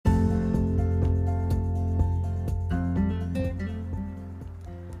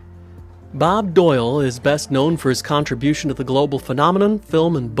Bob Doyle is best known for his contribution to the global phenomenon,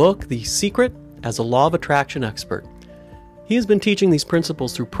 film and book, The Secret, as a law of attraction expert. He has been teaching these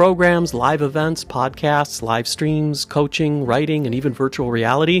principles through programs, live events, podcasts, live streams, coaching, writing, and even virtual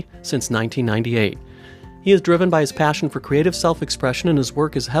reality since 1998. He is driven by his passion for creative self-expression, and his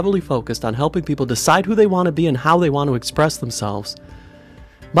work is heavily focused on helping people decide who they want to be and how they want to express themselves.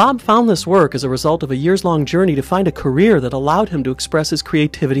 Bob found this work as a result of a years-long journey to find a career that allowed him to express his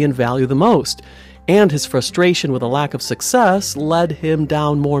creativity and value the most, and his frustration with a lack of success led him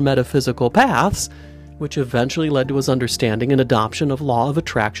down more metaphysical paths, which eventually led to his understanding and adoption of law of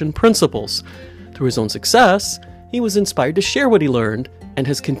attraction principles. Through his own success, he was inspired to share what he learned, and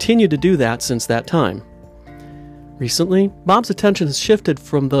has continued to do that since that time. Recently, Bob's attention has shifted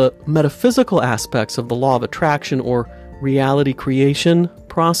from the metaphysical aspects of the law of attraction or reality creation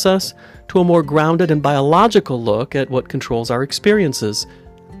process to a more grounded and biological look at what controls our experiences,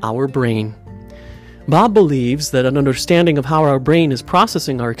 our brain. Bob believes that an understanding of how our brain is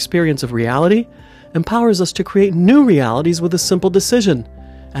processing our experience of reality empowers us to create new realities with a simple decision.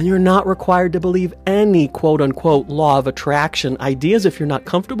 And you're not required to believe any quote-unquote law of attraction ideas if you're not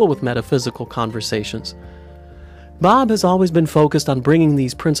comfortable with metaphysical conversations. Bob has always been focused on bringing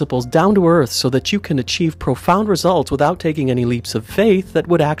these principles down to earth so that you can achieve profound results without taking any leaps of faith that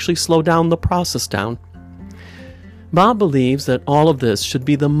would actually slow down the process down. Bob believes that all of this should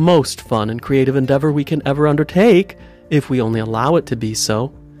be the most fun and creative endeavor we can ever undertake if we only allow it to be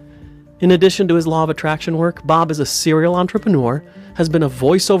so. In addition to his law of attraction work, Bob is a serial entrepreneur, has been a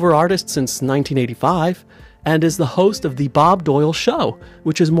voiceover artist since 1985, and is the host of The Bob Doyle Show,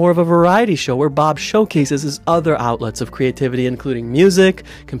 which is more of a variety show where Bob showcases his other outlets of creativity, including music,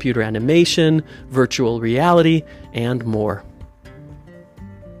 computer animation, virtual reality, and more.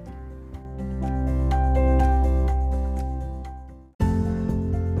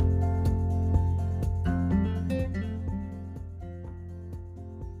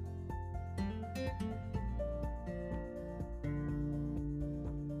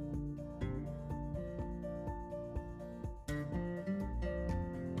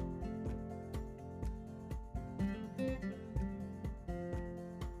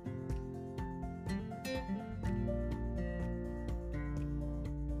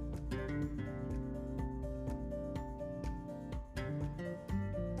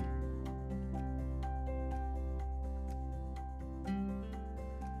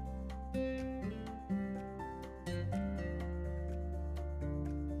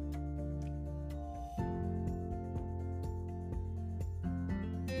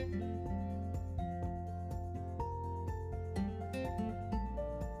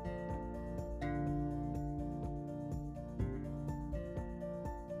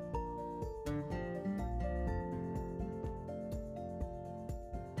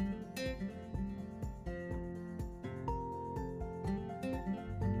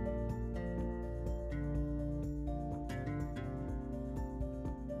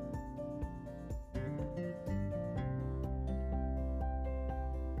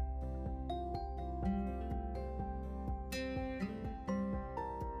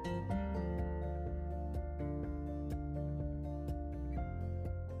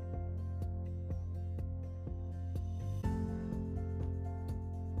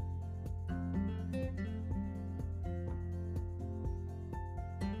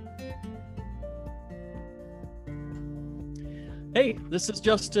 Hey, this is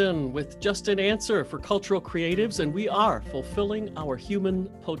Justin with Just an Answer for Cultural Creatives, and we are fulfilling our human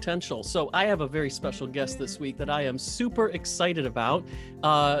potential. So I have a very special guest this week that I am super excited about.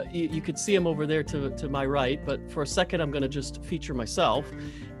 You could see him over there to my right, but for a second I'm going to just feature myself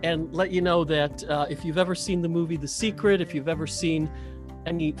and let you know that if you've ever seen the movie The Secret, if you've ever seen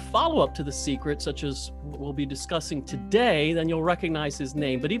any follow-up to The Secret, such as what we'll be discussing today, then you'll recognize his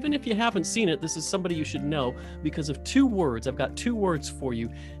name. But even if you haven't seen it, this is somebody you should know because of two words. I've got two words for you: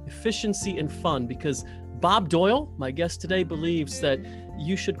 efficiency and fun. Because Bob Doyle, my guest today, believes that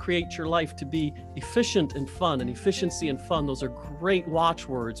you should create your life to be efficient and fun. And efficiency and fun, those are great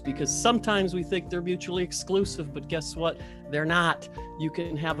watchwords because sometimes we think they're mutually exclusive, but guess what? They're not. You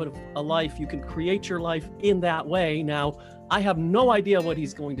can have a life, you can create your life in that way. Now, I have no idea what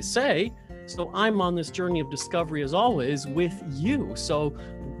he's going to say, so I'm on this journey of discovery as always with you. So,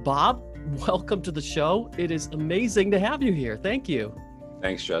 Bob, welcome to the show. It is amazing to have you here. Thank you.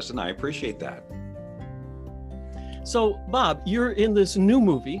 Thanks, Justin. I appreciate that. So, Bob, you're in this new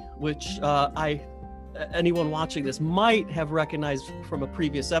movie, which anyone watching this might have recognized from a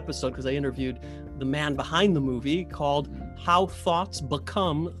previous episode because I interviewed the man behind the movie, called How Thoughts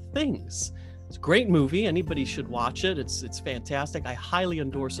Become Things. It's a great movie. Anybody should watch it. It's fantastic. I highly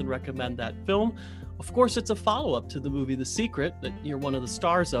endorse and recommend that film. Of course, it's a follow-up to the movie The Secret that you're one of the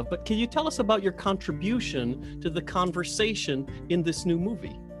stars of, but can you tell us about your contribution to the conversation in this new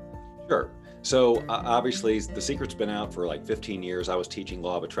movie? Sure. So obviously, The Secret's been out for like 15 years. I was teaching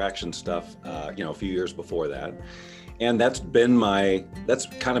law of attraction stuff, a few years before that. And that's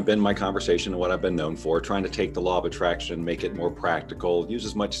kind of been my conversation and what I've been known for, trying to take the law of attraction, make it more practical, use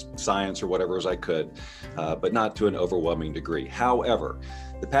as much science or whatever as I could, but not to an overwhelming degree. However,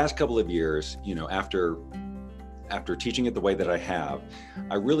 the past couple of years, after teaching it the way that I have,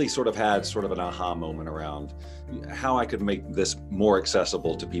 I really sort of had an aha moment around how I could make this more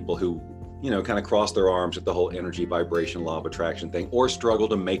accessible to people who, kind of cross their arms at the whole energy, vibration, law of attraction thing, or struggle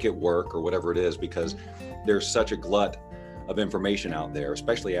to make it work or whatever it is, because there's such a glut of information out there,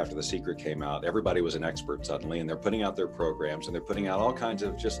 especially after The Secret came out. Everybody was an expert suddenly, and they're putting out their programs and they're putting out all kinds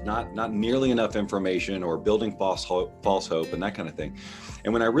of just not nearly enough information, or building false hope and that kind of thing.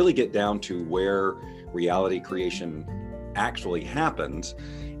 And when I really get down to where reality creation actually happens,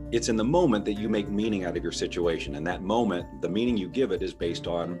 it's in the moment that you make meaning out of your situation. And that moment, the meaning you give it is based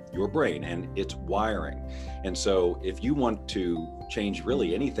on your brain and its wiring. And so if you want to change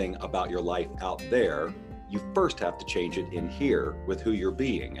really anything about your life out there, you first have to change it in here with who you're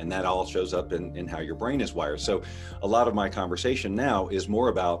being. And that all shows up in how your brain is wired. So a lot of my conversation now is more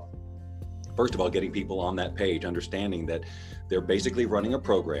about, first of all, getting people on that page, understanding that they're basically running a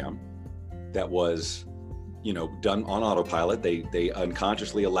program that was done on autopilot. They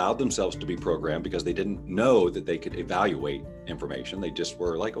unconsciously allowed themselves to be programmed because they didn't know that they could evaluate information. They just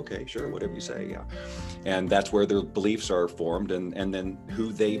were like, okay, sure, whatever you say, yeah. And that's where their beliefs are formed, and then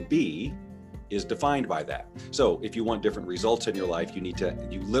who they be is defined by that. So if you want different results in your life,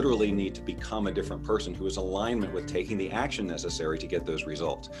 you literally need to become a different person who is in alignment with taking the action necessary to get those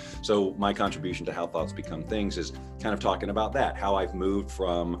results. So my contribution to How Thoughts Become Things is kind of talking about that, how I've moved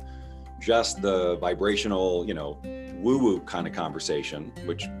from just the vibrational, woo-woo kind of conversation,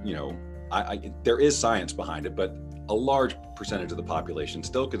 which, there is science behind it, but a large percentage of the population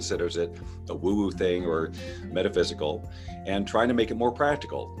still considers it a woo-woo thing or metaphysical, and trying to make it more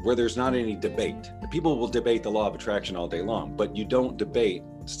practical, where there's not any debate. People will debate the law of attraction all day long, but you don't debate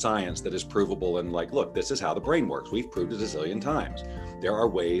science that is provable and like, look, this is how the brain works. We've proved it a zillion times. There are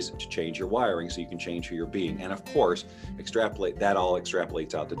ways to change your wiring so you can change who you're being. And of course, all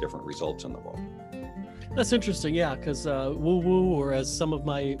extrapolates out to different results in the world. That's interesting, yeah, because woo-woo, or as some of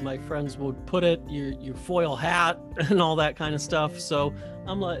my friends would put it, your foil hat and all that kind of stuff. So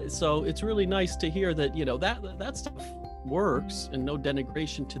so it's really nice to hear that that stuff works, and no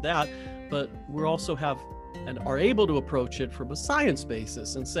denigration to that. But we also have and are able to approach it from a science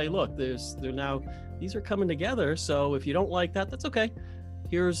basis and say, look, these are coming together. So if you don't like that, that's okay.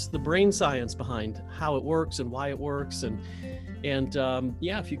 Here's the brain science behind how it works and why it works, and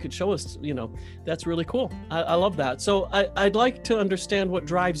if you could show us, that's really cool. I love that. So I'd like to understand what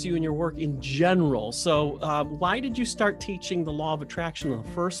drives you in your work in general. So why did you start teaching the law of attraction in the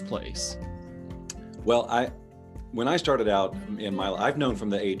first place? Well, when I started out in my life, I've known from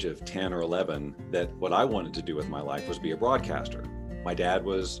the age of 10 or 11 that what I wanted to do with my life was be a broadcaster. My dad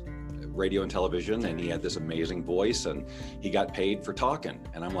was radio and television, and he had this amazing voice, and he got paid for talking.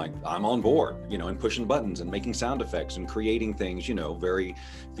 And I'm like, I'm on board, and pushing buttons and making sound effects and creating things, very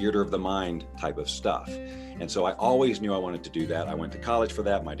theater of the mind type of stuff. And so I always knew I wanted to do that. I went to college for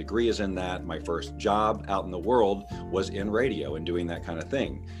that. My degree is in that. My first job out in the world was in radio and doing that kind of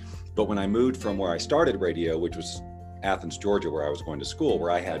thing. But when I moved from where I started radio, which was Athens, Georgia, where I was going to school,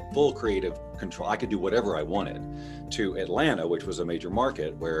 where I had full creative control, I could do whatever I wanted, to Atlanta, which was a major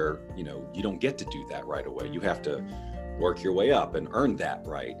market where, you don't get to do that right away. You have to work your way up and earn that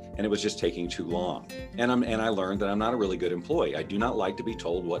right. And it was just taking too long. And I learned that I'm not a really good employee. I do not like to be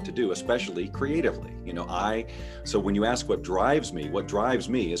told what to do, especially creatively. So when you ask what drives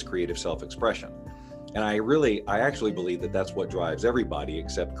me is creative self-expression. And I actually believe that that's what drives everybody,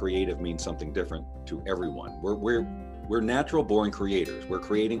 except creative means something different to everyone. We're natural born creators. We're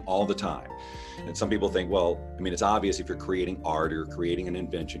creating all the time. And some people think, well, it's obvious if you're creating art or creating an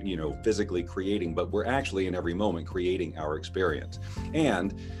invention, physically creating, but we're actually in every moment creating our experience.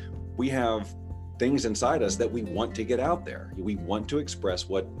 And we have things inside us that we want to get out there. We want to express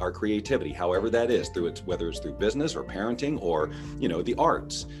what our creativity, however that is, whether it's through business or parenting or, the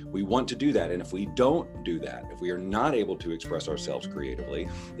arts. We want to do that. And if we don't do that, if we are not able to express ourselves creatively,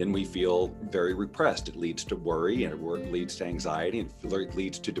 then we feel very repressed. It leads to worry, and it leads to anxiety, and it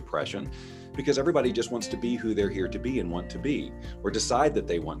leads to depression, because everybody just wants to be who they're here to be and want to be, or decide that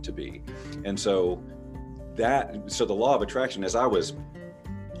they want to be. And so the law of attraction, as I was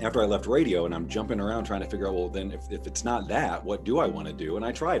after I left radio, and I'm jumping around trying to figure out, well, then if it's not that, what do I want to do? And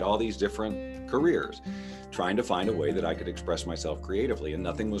I tried all these different careers, trying to find a way that I could express myself creatively, and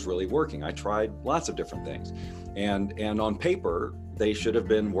nothing was really working. I tried lots of different things, and on paper they should have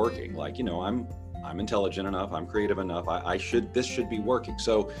been working. Like, I'm intelligent enough, I'm creative enough, this should be working.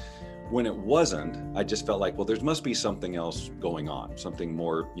 So when it wasn't, I just felt like, well, there must be something else going on, something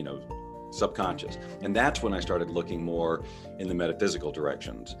more, subconscious. And that's when I started looking more in the metaphysical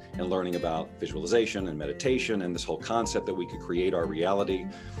directions and learning about visualization and meditation and this whole concept that we could create our reality.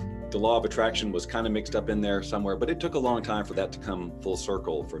 The law of attraction was kind of mixed up in there somewhere, but it took a long time for that to come full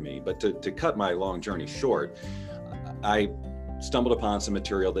circle for me. But to cut my long journey short, I stumbled upon some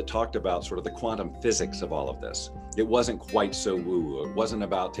material that talked about sort of the quantum physics of all of this. It wasn't quite so woo-woo. It wasn't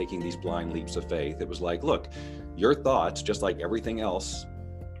about taking these blind leaps of faith. It was like, look, your thoughts, just like everything else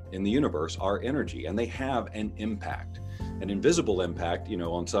in the universe, are energy, and they have an impact, an invisible impact,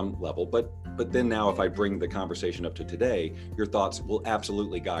 on some level. But then now, if I bring the conversation up to today, your thoughts will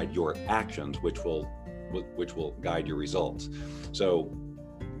absolutely guide your actions, which will guide your results. So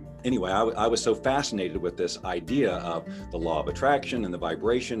anyway, I was so fascinated with this idea of the law of attraction and the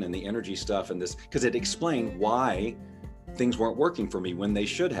vibration and the energy stuff, and this, because it explained why things weren't working for me when they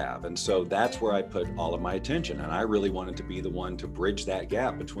should have. And so that's where I put all of my attention. And I really wanted to be the one to bridge that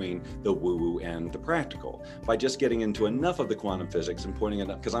gap between the woo-woo and the practical by just getting into enough of the quantum physics and pointing it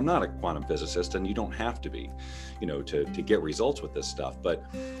up, because I'm not a quantum physicist, and you don't have to be, to get results with this stuff. But,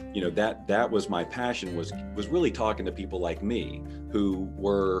 that was my passion, was really talking to people like me who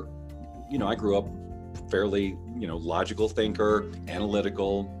were, I grew up fairly, logical thinker,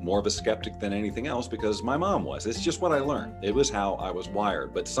 analytical, more of a skeptic than anything else, because my mom was. It's just what I learned. It was how I was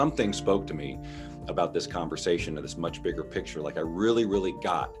wired. But something spoke to me about this conversation and this much bigger picture. Like, I really, really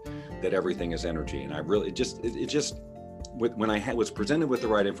got that everything is energy. And I really when I was presented with the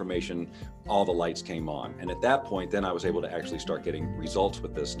right information, all the lights came on. And at that point, then I was able to actually start getting results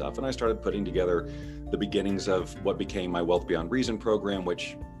with this stuff. And I started putting together the beginnings of what became my Wealth Beyond Reason program,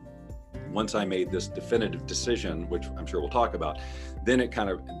 which, once I made this definitive decision, which I'm sure we'll talk about, then it kind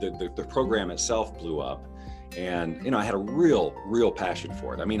of, the program itself blew up. And, I had a real passion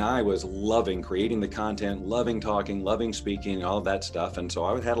for it. I mean, I was loving creating the content, loving talking, loving speaking, all of that stuff. And so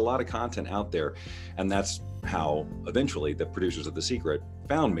I had a lot of content out there. And that's how eventually the producers of The Secret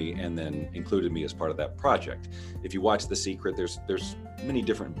found me and then included me as part of that project. If you watch The Secret, there's many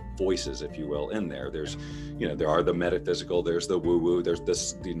different voices, if you will, in there. There's, there are the metaphysical, there's the woo-woo, there's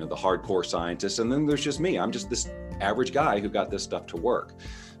this, the hardcore scientists, and then there's just me. I'm just this average guy who got this stuff to work.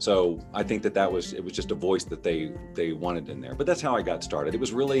 So I think it was just a voice that they wanted in there. But that's how I got started. It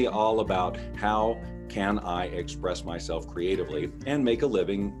was really all about how can I express myself creatively and make a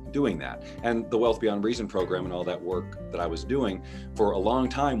living doing that. And the Wealth Beyond Reason program and all that work that I was doing for a long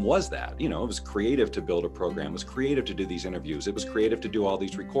time was that. It was creative to build a program, it was creative to do these interviews, it was creative to do all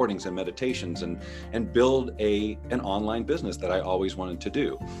these recordings and meditations and build an online business that I always wanted to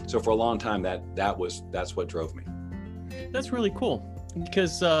do. So for a long time, that's what drove me. That's really cool.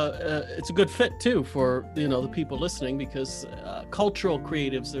 Because it's a good fit too for the people listening, because cultural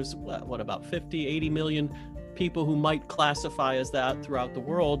creatives, there's what about 50, 80 million people who might classify as that throughout the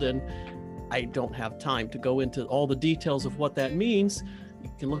world, and I don't have time to go into all the details of what that means. You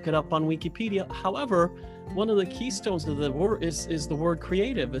can look it up on Wikipedia. However, one of the keystones of the word is the word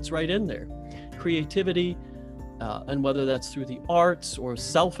creative. It's right in there. Creativity. And whether that's through the arts or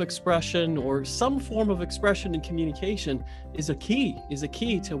self-expression or some form of expression and communication is a key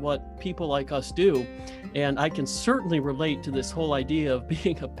to what people like us do. And I can certainly relate to this whole idea of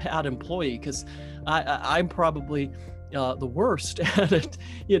being a bad employee, because I'm probably the worst at it.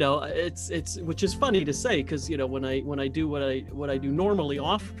 It's which is funny to say, because when I do what I do normally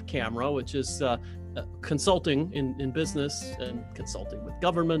off camera, which is consulting in business and consulting with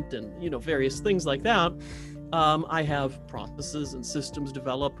government and various things like that. I have processes and systems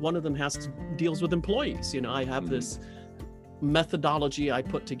developed. One of them deals with employees. I have this methodology I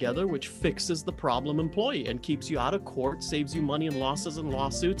put together which fixes the problem employee and keeps you out of court, saves you money and losses and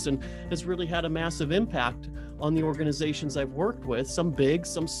lawsuits, and has really had a massive impact on the organizations I've worked with, some big,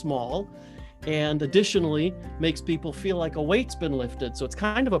 some small, and additionally makes people feel like a weight's been lifted. So it's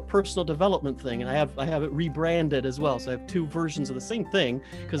kind of a personal development thing, and I have it rebranded as well. So I have two versions of the same thing,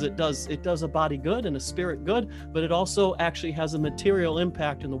 because it does a body good and a spirit good, but it also actually has a material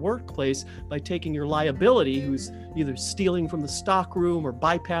impact in the workplace by taking your liability, who's either stealing from the stock room or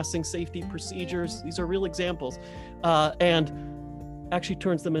bypassing safety procedures. These are real examples, and actually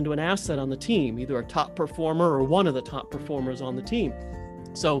turns them into an asset on the team, either a top performer or one of the top performers on the team.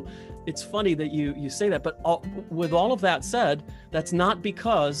 So it's funny that you say that, but with all of that said, that's not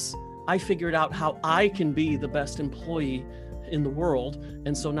because I figured out how I can be the best employee in the world,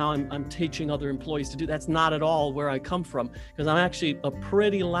 and so now I'm teaching other employees to do. That's not at all where I come from, because I'm actually a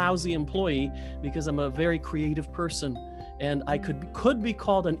pretty lousy employee because I'm a very creative person, and I could be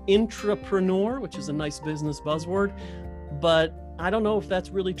called an intrapreneur, which is a nice business buzzword, but I don't know if that's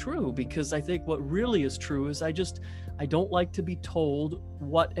really true, because I think what really is true is I don't like to be told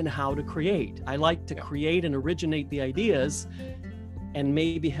what and how to create. I like to create and originate the ideas and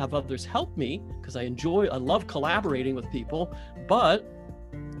maybe have others help me, because I love collaborating with people, but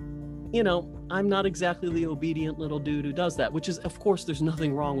I'm not exactly the obedient little dude who does that, which is, of course, there's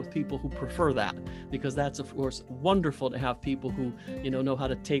nothing wrong with people who prefer that, because that's, of course, wonderful to have people who, know how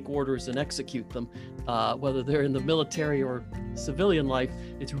to take orders and execute them, whether they're in the military or civilian life.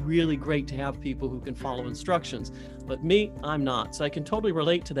 It's really great to have people who can follow instructions, but me, I'm not. So I can totally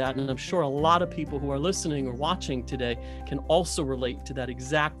relate to that. And I'm sure a lot of people who are listening or watching today can also relate to that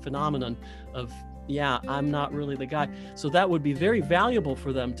exact phenomenon of, yeah, I'm not really the guy. So that would be very valuable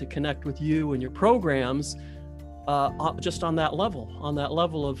for them to connect with you and your programs, just on that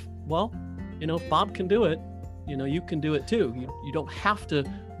level of, well, if Bob can do it, you can do it too. You don't have to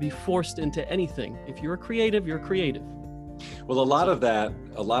be forced into anything. If you're creative, you're creative. Well, a lot of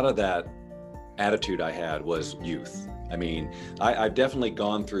that attitude I had was youth. I mean, I've definitely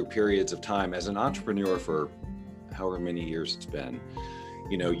gone through periods of time as an entrepreneur for however many years it's been.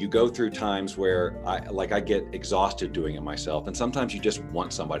 You go through times where I get exhausted doing it myself. And sometimes you just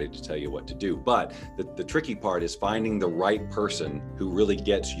want somebody to tell you what to do. But the tricky part is finding the right person who really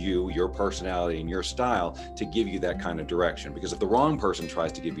gets you, your personality and your style to give you that kind of direction. Because if the wrong person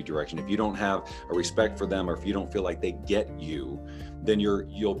tries to give you direction, if you don't have a respect for them, or if you don't feel like they get you, then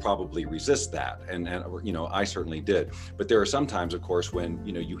you'll probably resist that. And I certainly did. But there are some times, of course, when,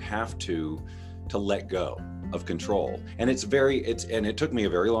 you have to let go of control. And it took me a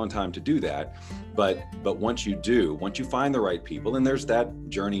very long time to do that. But once you find the right people, and there's that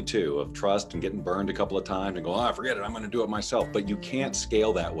journey too of trust and getting burned a couple of times and go, forget it, I'm going to do it myself. But you can't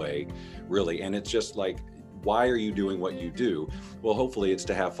scale that way, really. And it's just like, why are you doing what you do? Well, hopefully it's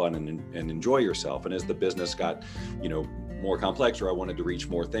to have fun and enjoy yourself. And as the business got, more complex, or I wanted to reach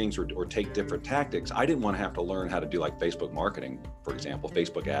more things or take different tactics, I didn't want to have to learn how to do like Facebook marketing, for example,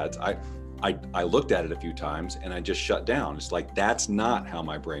 Facebook ads. I looked at it a few times and I just shut down. It's like, that's not how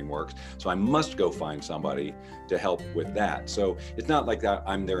my brain works. So I must go find somebody to help with that. So it's not like that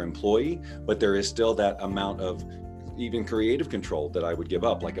I'm their employee, but there is still that amount of even creative control that I would give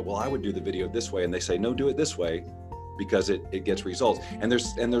up. Like, well, I would do the video this way. And they say, no, do it this way, because it gets results. And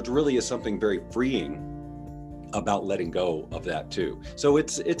there really is something very freeing about letting go of that too. So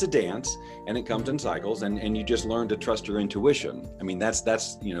it's a dance, and it comes in cycles, and you just learn to trust your intuition. I mean, that's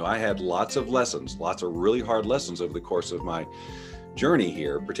I had lots of really hard lessons over the course of my journey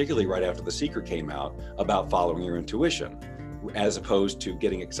here, particularly right after The Secret came out, about following your intuition, as opposed to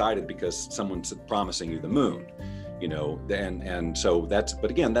getting excited because someone's promising you the moon. And so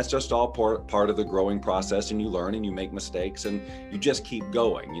but again, that's just all part of the growing process, and you learn and you make mistakes and you just keep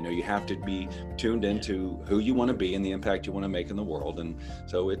going. You have to be tuned into who you want to be and the impact you want to make in the world. And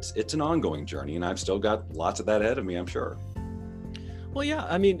so it's an ongoing journey, and I've still got lots of that ahead of me, I'm sure. Well, yeah,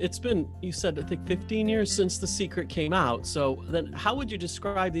 I mean, it's been, you said, I think 15 years since The Secret came out. So then how would you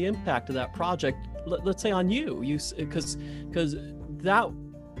describe the impact of that project, let's say on you? Because that,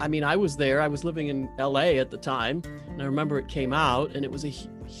 I mean, I was there. I was living in LA at the time, and I remember it came out, and it was a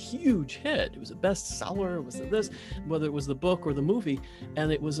huge hit. It was a bestseller. It was this, whether it was the book or the movie,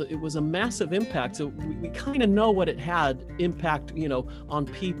 and it was a massive impact. So we kind of know what it had impact, on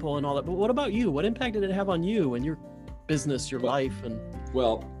people and all that. But what about you? What impact did it have on you and your business, your life?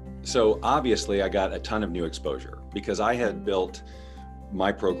 So obviously, I got a ton of new exposure because I had built my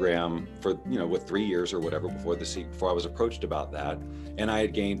program for, with 3 years or whatever before I was approached about that. And I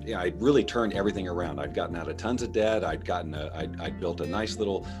had gained, I'd really turned everything around. I'd gotten out of tons of debt. I'd built a nice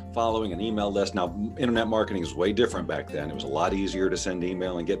little following, an email list. Now, internet marketing is way different back then. It was a lot easier to send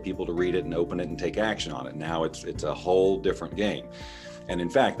email and get people to read it and open it and take action on it. Now it's a whole different game. And in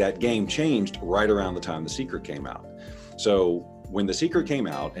fact, that game changed right around the time The Secret came out. So when The Secret came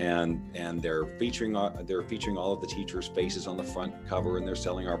out and they're featuring all of the teachers' faces on the front cover, and they're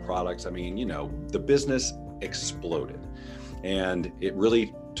selling our products, I mean, the business exploded. And it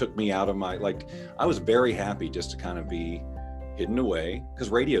really took me out of I was very happy just to kind of be hidden away, because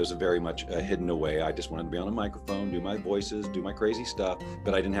radio is very much hidden away. I just wanted to be on a microphone, do my voices, do my crazy stuff,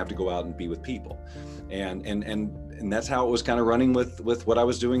 but I didn't have to go out and be with people. And that's how it was kind of running with what I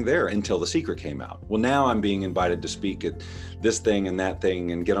was doing there until The Secret came out. Well, now I'm being invited to speak at this thing and that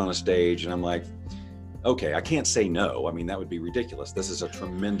thing and get on a stage, and I'm like, okay, I can't say no. I mean, that would be ridiculous. This is a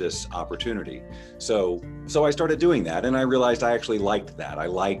tremendous opportunity. So I started doing that, and I realized I actually liked that. I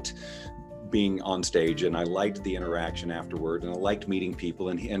liked being on stage, and I liked the interaction afterward, and I liked meeting people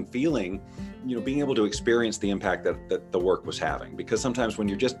and feeling, being able to experience the impact that the work was having. Because sometimes when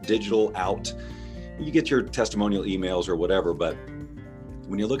you're just digital out, you get your testimonial emails or whatever, but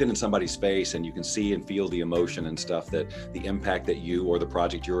when you're looking in somebody's face and you can see and feel the emotion and stuff, that the impact that you or the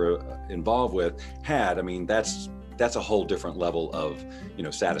project you're involved with had, I mean, that's a whole different level of,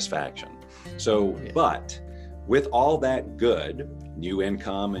 satisfaction. So, but with all that good, new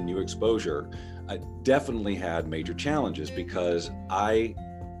income and new exposure, I definitely had major challenges, because I,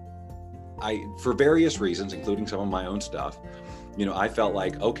 for various reasons, including some of my own stuff, I felt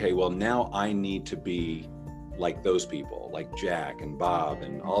like, okay, well, now I need to be like those people, like Jack and Bob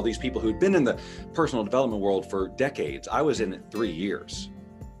and all these people who'd been in the personal development world for decades. I was in it 3 years.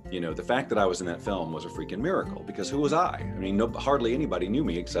 The fact that I was in that film was a freaking miracle, because who was I? I mean, hardly anybody knew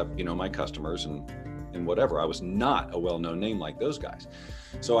me except, my customers and whatever. I was not a well-known name like those guys.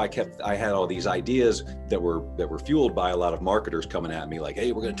 So I had all these ideas that were fueled by a lot of marketers coming at me like,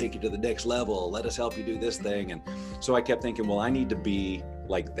 hey, we're going to take you to the next level. Let us help you do this thing. And so I kept thinking, well, I need to be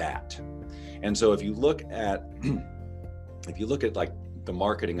like that. And so if you look at like the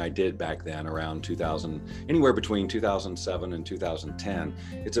marketing I did back then around 2000, anywhere between 2007 and 2010,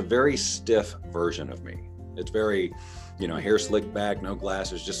 it's a very stiff version of me. It's very, hair slicked back, no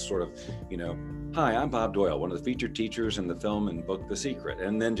glasses, just sort of, hi, I'm Bob Doyle, one of the featured teachers in the film and book The Secret,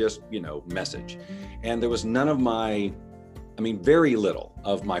 and then just, message. And there was very little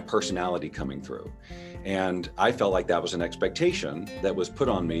of my personality coming through. And I felt like that was an expectation that was put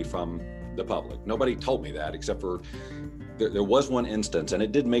on me from the public. Nobody told me that, except for there was one instance, and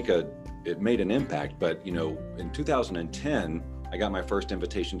it made an impact. But in 2010, I got my first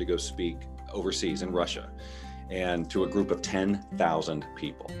invitation to go speak overseas in Russia, and to a group of 10,000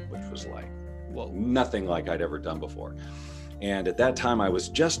 people, which was like, well, nothing like I'd ever done before. And at that time, I was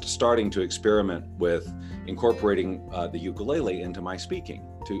just starting to experiment with incorporating the ukulele into my speaking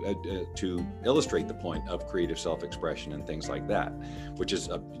to illustrate the point of creative self-expression and things like that, which is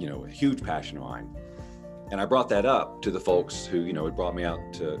a huge passion of mine. And I brought that up to the folks who had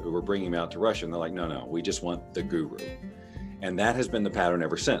who were bringing me out to Russia, and they're like, no, we just want the guru. And that has been the pattern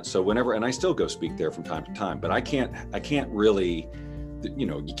ever since. So and I still go speak there from time to time, but I can't really,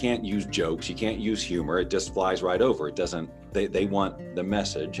 you can't use jokes, you can't use humor. It just flies right over. It doesn't, they want the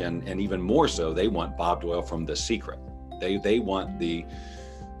message, and even more so, they want Bob Doyle from The Secret. They want the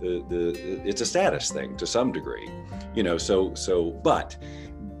it's a status thing to some degree, but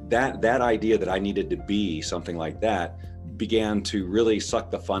that idea that I needed to be something like that began to really suck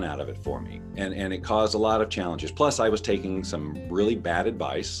the fun out of it for me. And it caused a lot of challenges. Plus, I was taking some really bad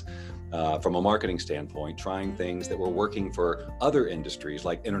advice from a marketing standpoint, trying things that were working for other industries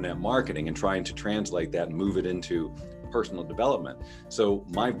like internet marketing and trying to translate that and move it into personal development. So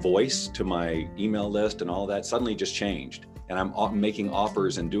my voice to my email list and all that suddenly just changed. And I'm making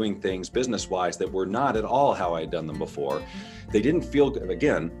offers and doing things business-wise that were not at all how I had done them before. They didn't feel good.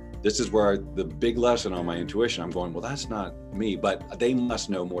 Again, this is where the big lesson on my intuition, I'm going, well, that's not me, but they must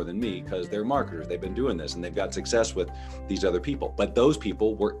know more than me because they're marketers. They've been doing this and they've got success with these other people. But those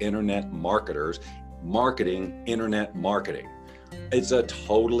people were internet marketers, marketing internet marketing. It's a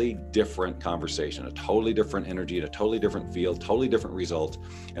totally different conversation, a totally different energy, a totally different field, totally different results.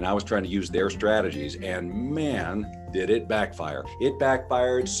 And I was trying to use their strategies, and man, did it backfire. It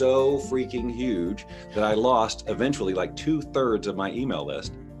backfired so freaking huge that I lost eventually like 2/3 of my email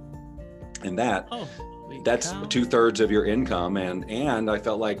list. And that's 2/3 of your income. And I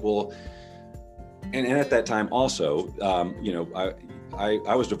felt like, well, and at that time also,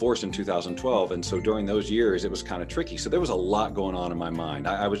 I was divorced in 2012. And so during those years, it was kind of tricky. So there was a lot going on in my mind.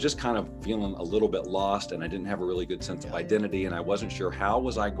 I was just kind of feeling a little bit lost, and I didn't have a really good sense of identity. And I wasn't sure, how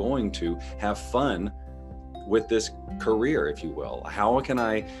was I going to have fun with this career, if you will? How can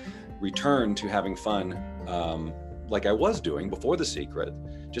I return to having fun like I was doing before The Secret,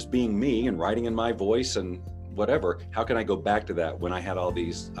 just being me and writing in my voice and whatever? How can I go back to that when I had all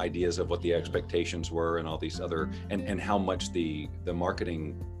these ideas of what the expectations were and all these other, and how much the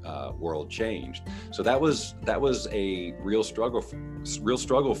marketing world changed? So that was a real struggle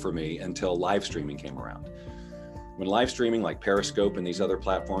for me until live streaming came around. when live streaming like Periscope and these other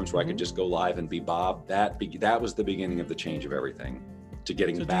platforms where I could just go live and be Bob, that was the beginning of the change of everything, to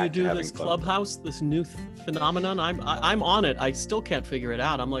getting back to having fun. So do you do this Clubhouse, this new phenomenon? I'm on it. I still can't figure it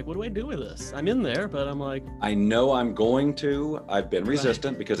out. I'm like, what do I do with this? I'm in there, but I'm like, I know I'm going to. I've been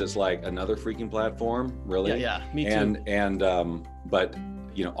resistant because it's like another freaking platform, really. Yeah, me too. But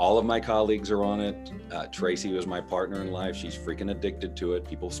you know, all of my colleagues are on it. Tracy was my partner in life. She's freaking addicted to it.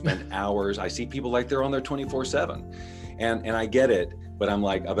 People spend hours. I see people like they're on there 24/7, and I get it. But I'm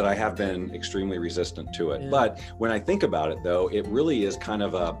like, but I have been extremely resistant to it. Yeah. But when I think about it, though, it really is kind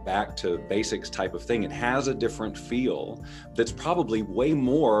of a back to basics type of thing. It has a different feel that's probably way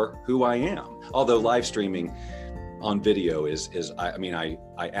more who I am. Although live streaming on video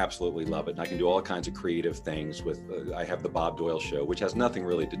I absolutely love it. And I can do all kinds of creative things with, I have the Bob Doyle Show, which has nothing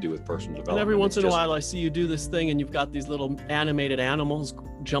really to do with personal development. And every once in a while I see you do this thing and you've got these little animated animals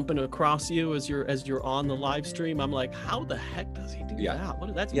jumping across you as you're on the live stream. I'm like, how the heck does he do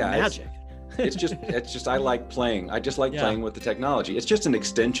that? That's magic. It's just I like playing. I just like playing with the technology. It's just an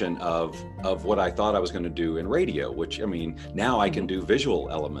extension of what I thought I was going to do in radio, which, I mean, now I can do visual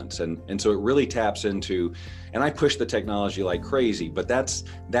elements. And so it really taps into, and I push the technology like crazy, but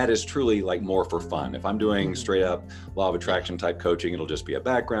that is truly like more for fun. If I'm doing straight up law of attraction type coaching, it'll just be a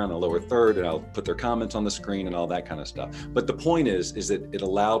background, a lower third, and I'll put their comments on the screen and all that kind of stuff. But the point is that it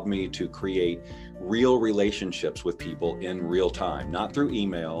allowed me to create real relationships with people in real time, not through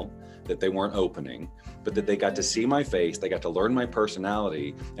email that they weren't opening, but that they got to see my face, they got to learn my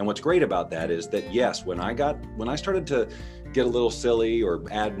personality. And what's great about that is that, yes, when I started to get a little silly or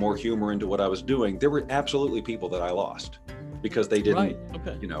add more humor into what I was doing, there were absolutely people that I lost because they didn't,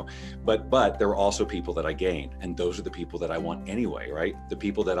 you know, but there were also people that I gained. And those are the people that I want anyway, right? The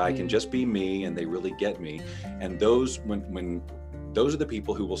people that I can just be me and they really get me. And those, when those are the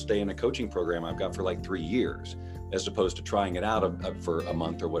people who will stay in a coaching program I've got for like 3 years, as opposed to trying it out for a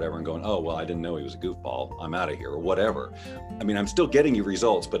month or whatever and going, oh, well, I didn't know he was a goofball, I'm out of here, or whatever. I mean, I'm still getting you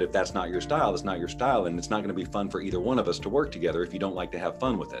results, but if that's not your style, it's not your style. And it's not going to be fun for either one of us to work together if you don't like to have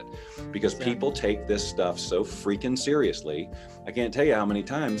fun with it. Because people take this stuff so freaking seriously. I can't tell you how many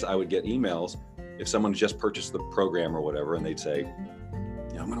times I would get emails if someone just purchased the program or whatever, and they'd say,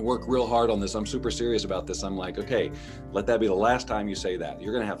 I'm going to work real hard on this. I'm super serious about this. I'm like, okay, let that be the last time you say that.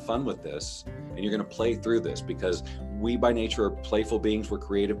 You're going to have fun with this and you're going to play through this, because we by nature are playful beings. We're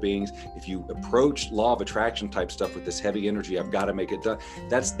creative beings. If you approach law of attraction type stuff with this heavy energy, I've got to make it done.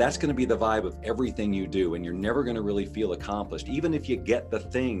 That's going to be the vibe of everything you do. And you're never going to really feel accomplished. Even if you get the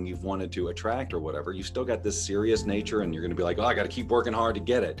thing you've wanted to attract or whatever, you still got this serious nature and you're going to be like, oh, I got to keep working hard to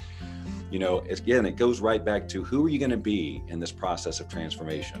get it. You know, again, it goes right back to who are you going to be in this process of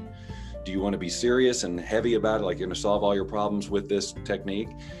transformation? Do you want to be serious and heavy about it, like you're going to solve all your problems with this technique?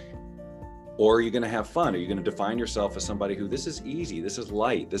 Or are you going to have fun? Are you going to define yourself as somebody who, this is easy, this is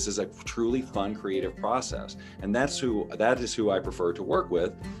light, this is a truly fun, creative process? And that is who I prefer to work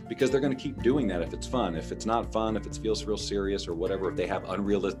with, because they're going to keep doing that if it's fun. If it's not fun, if it feels real serious or whatever, if they have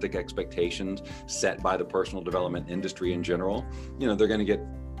unrealistic expectations set by the personal development industry in general, you know, they're going to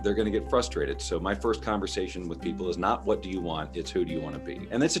get frustrated. So my first conversation with people is not what do you want, it's who do you want to be?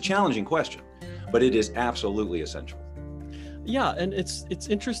 And it's a challenging question, but it is absolutely essential. Yeah, and it's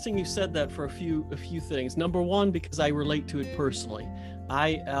interesting you said that for a few things. Number one, because I relate to it personally.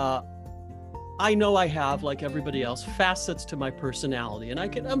 I know I have, like everybody else, facets to my personality, and I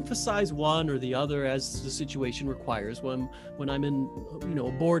can emphasize one or the other as the situation requires. When I'm in, you know,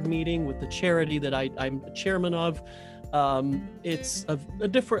 a board meeting with the charity that I'm the chairman of, it's a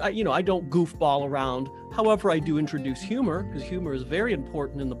different, you know, I don't goofball around. However, I do introduce humor, because humor is very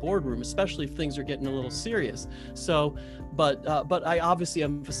important in the boardroom, especially if things are getting a little serious. So, but I obviously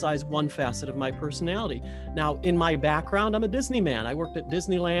emphasize one facet of my personality. Now, in my background, I'm a Disney man. I worked at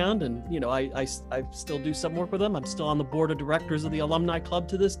Disneyland, and, you know, I still do some work with them. I'm still on the board of directors of the Alumni Club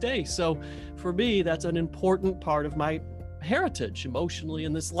to this day. So for me, that's an important part of my heritage emotionally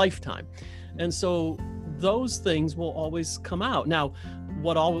in this lifetime. And so those things will always come out. Now,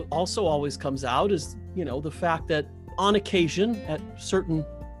 what also always comes out is, you know, the fact that on occasion at certain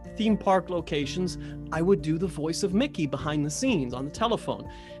theme park locations, I would do the voice of Mickey behind the scenes on the telephone.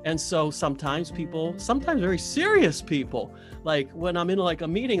 And so sometimes very serious people, like when I'm in like a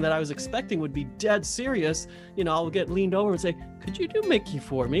meeting that I was expecting would be dead serious, you know, I'll get leaned over and say, could you do Mickey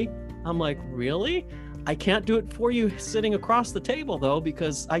for me? I'm like, really? I can't do it for you sitting across the table, though,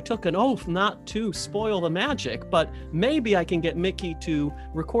 because I took an oath not to spoil the magic, but maybe I can get Mickey to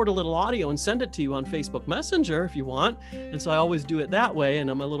record a little audio and send it to you on Facebook Messenger if you want. And so I always do it that way, and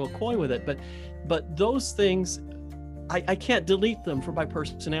I'm a little coy with it. But those things, I can't delete them from my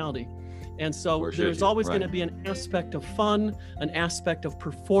personality. And so there's always going to be an aspect of fun, an aspect of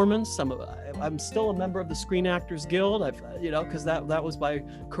performance. I'm still a member of the Screen Actors Guild. Because that was my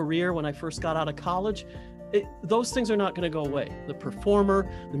career when I first got out of college. Those things are not going to go away. The performer,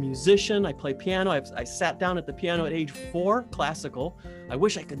 the musician, I play piano. I sat down at the piano at age 4, classical. I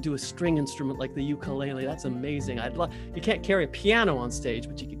wish I could do a string instrument like the ukulele. That's amazing. You can't carry a piano on stage,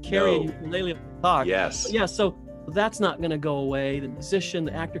 but you could carry a ukulele on guitar. Yes. But yeah, so that's not going to go away. The musician,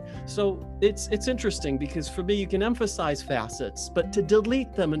 the actor. So it's interesting because for me, you can emphasize facets, but to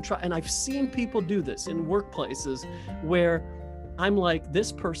delete them and I've seen people do this in workplaces where I'm like,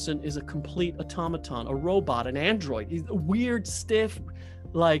 this person is a complete automaton, a robot, an android. He's a weird, stiff,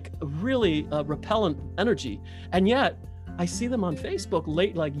 like really repellent energy. And yet I see them on Facebook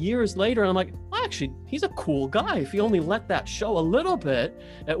years later, and I'm like, well, actually, he's a cool guy. If he only let that show a little bit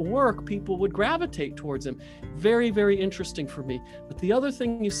at work, people would gravitate towards him. Very, very interesting for me. But the other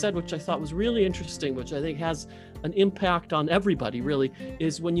thing you said, which I thought was really interesting, which I think has an impact on everybody really,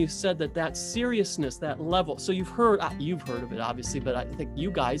 is when you said that seriousness, that level. So you've heard of it, obviously, but I think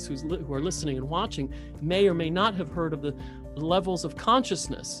you guys who are listening and watching may or may not have heard of the levels of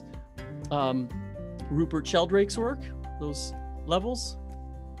consciousness. Rupert Sheldrake's work, those levels?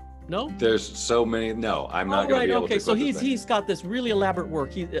 No? There's so many. No, I'm not going to be able to. Okay, so he's got this really elaborate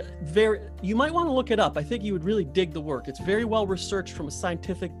work. You might want to look it up. I think you would really dig the work. It's very well researched from a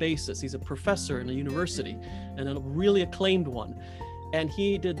scientific basis. He's a professor in a university and a really acclaimed one. And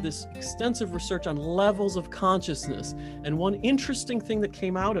he did this extensive research on levels of consciousness. And one interesting thing that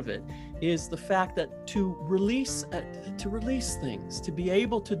came out of it is the fact that to release things, to be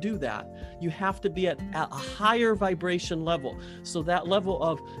able to do that, you have to be at a higher vibration level. So that level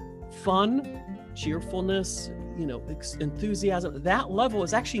of fun, cheerfulness, enthusiasm, that level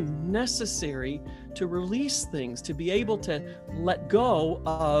is actually necessary to release things, to be able to let go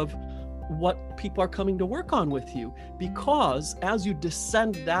of what people are coming to work on with you. Because as you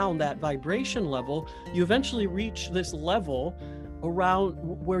descend down that vibration level, you eventually reach this level around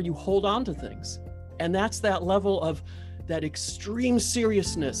where you hold on to things. And that's that level of that extreme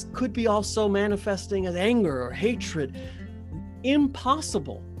seriousness, could be also manifesting as anger or hatred.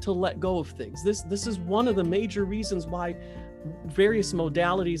 Impossible to let go of things. This is one of the major reasons why various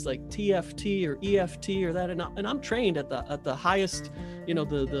modalities like TFT or EFT or that, and I'm trained at the highest,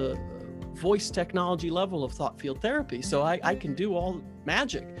 the voice technology level of thought field therapy. So I can do all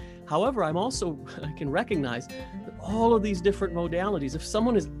magic. However, I can recognize that all of these different modalities, if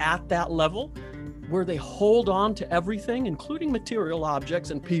someone is at that level where they hold on to everything, including material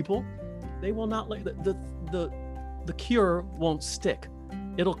objects and people, they will not let the cure won't stick.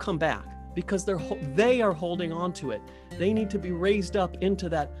 It'll come back because they are holding on to it. They need to be raised up into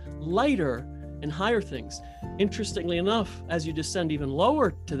that lighter and higher things. Interestingly enough, as you descend even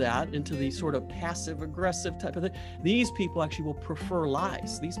lower to that, into the sort of passive aggressive type of thing, these people actually will prefer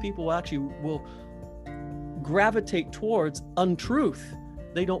lies. These people will gravitate towards untruth.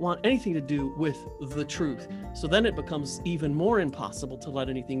 They don't want anything to do with the truth. So then it becomes even more impossible to let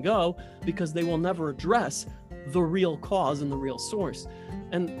anything go because they will never address the real cause and the real source.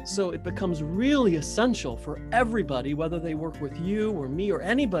 And so it becomes really essential for everybody, whether they work with you or me or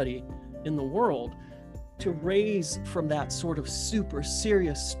anybody in the world, to raise from that sort of super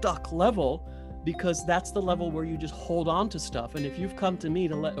serious stuck level, because that's the level where you just hold on to stuff. And if you've come to me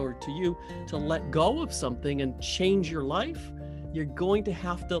to let go of something and change your life, you're going to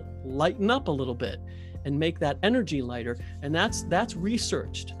have to lighten up a little bit and make that energy lighter. And that's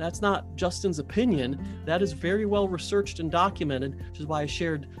researched. That's not Justin's opinion. That is very well researched and documented, which is why I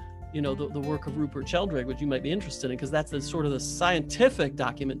shared the work of Rupert Sheldrake, which you might be interested in, because that's the sort of the scientific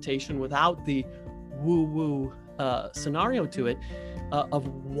documentation without the woo-woo scenario to it, of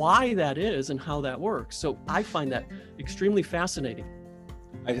why that is and how that works. So I find that extremely fascinating.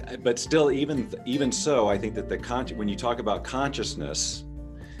 But still, even so, I think that when you talk about consciousness,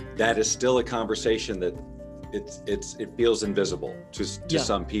 that is still a conversation that it feels invisible to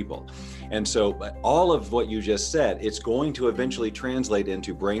some people. And so all of what you just said, it's going to eventually translate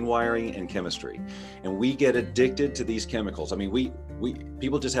into brain wiring and chemistry. And we get addicted to these chemicals. I mean,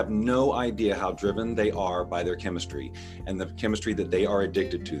 people just have no idea how driven they are by their chemistry and the chemistry that they are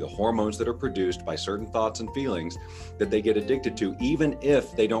addicted to, the hormones that are produced by certain thoughts and feelings that they get addicted to, even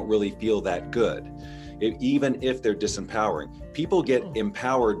if they don't really feel that good. Even if they're disempowering. People get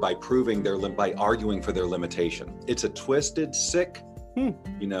empowered by by arguing for their limitation. It's a twisted, sick,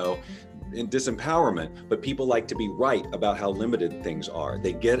 disempowerment, but people like to be right about how limited things are.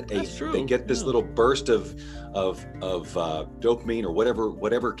 They get this little burst of dopamine or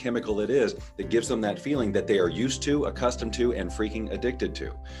whatever chemical it is that gives them that feeling that they are used to, accustomed to, and freaking addicted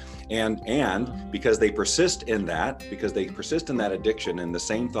to. And because they persist in that addiction and the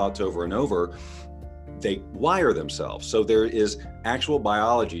same thoughts over and over, they wire themselves. So there is actual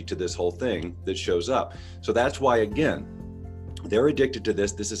biology to this whole thing that shows up. So that's why, again, they're addicted to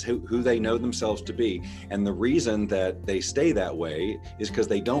this. This is who they know themselves to be. And the reason that they stay that way is because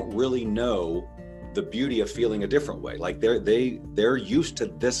they don't really know the beauty of feeling a different way. Like they're used to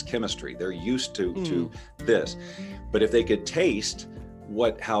this chemistry. They're used to this. But if they could taste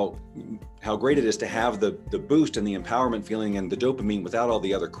how great it is to have the boost and the empowerment feeling and the dopamine without all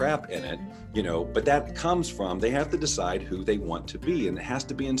the other crap in it, but that comes from, they have to decide who they want to be, and it has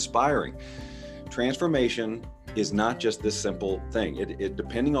to be inspiring. Transformation is not just this simple thing. It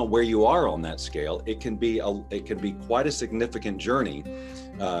depending on where you are on that scale, it can be quite a significant journey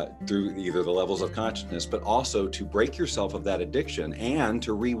through either the levels of consciousness, but also to break yourself of that addiction and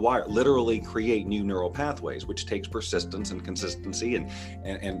to rewire, literally create new neural pathways, which takes persistence and consistency and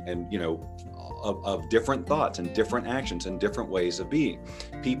of different thoughts and different actions and different ways of being.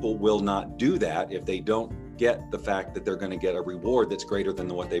 People will not do that if they don't get the fact that they're going to get a reward that's greater than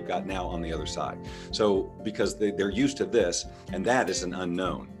what they've got now on the other side. So because they're used to this, and that is an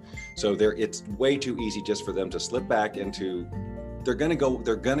unknown. So it's way too easy just for them to slip back into, they're going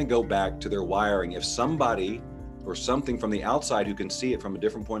to go back to their wiring if somebody or something from the outside who can see it from a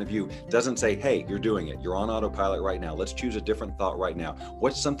different point of view doesn't say, hey, you're doing it. You're on autopilot right now. Let's choose a different thought right now.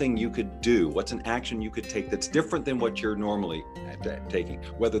 What's something you could do? What's an action you could take that's different than what you're normally taking,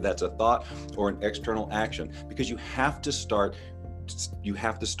 whether that's a thought or an external action? Because you have to start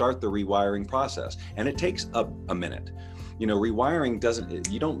the rewiring process, and it takes a minute.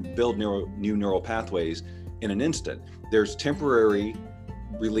 Rewiring you don't build new neural pathways in an instant. There's temporary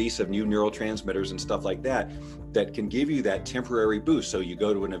release of new neurotransmitters and stuff like that can give you that temporary boost. So you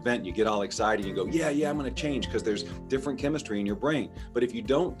go to an event, you get all excited, you go, yeah, I'm going to change because there's different chemistry in your brain. But if you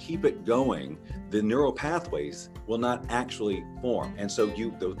don't keep it going, the neural pathways will not actually form. And so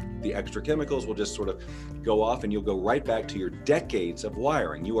the extra chemicals will just sort of go off, and you'll go right back to your decades of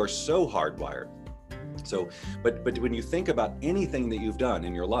wiring. You are so hardwired. So, but when you think about anything that you've done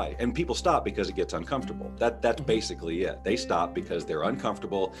in your life, and people stop because it gets uncomfortable. That's basically it. They stop because they're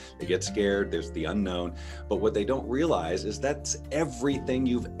uncomfortable, they get scared, there's the unknown. But what they don't realize is that's everything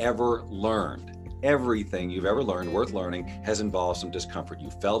you've ever learned. Everything you've ever learned worth learning has involved some discomfort. You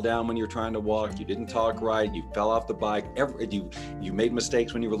fell down when you're trying to walk, you didn't talk right, you fell off the bike, you made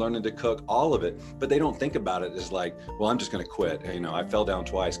mistakes when you were learning to cook, all of it. But they don't think about it as like, well, I'm just going to quit. I fell down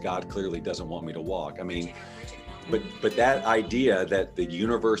twice. God clearly doesn't want me to walk. But that idea that the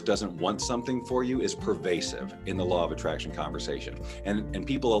universe doesn't want something for you is pervasive in the law of attraction conversation. And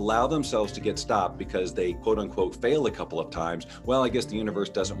people allow themselves to get stopped because they quote unquote fail a couple of times. Well, I guess the universe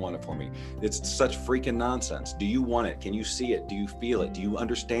doesn't want it for me. It's such freaking nonsense. Do you want it? Can you see it? Do you feel it? Do you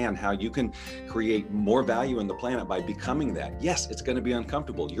understand how you can create more value in the planet by becoming that? Yes, it's going to be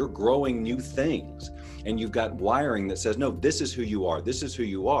uncomfortable. You're growing new things, and you've got wiring that says, no, this is who you are. This is who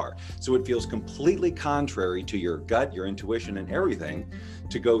you are. So it feels completely contrary to your gut, your intuition, and everything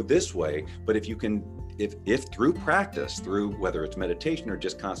to go this way. But if you can, if through practice, through whether it's meditation or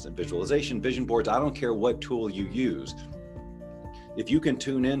just constant visualization, vision boards, I don't care what tool you use, if you can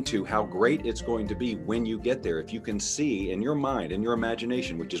tune into how great it's going to be when you get there, if you can see in your mind, in your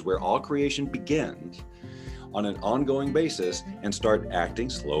imagination, which is where all creation begins, on an ongoing basis, and start acting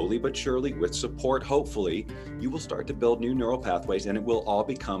slowly but surely with support, hopefully, you will start to build new neural pathways, and it will all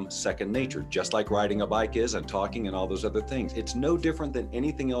become second nature, just like riding a bike is, and talking and all those other things. It's no different than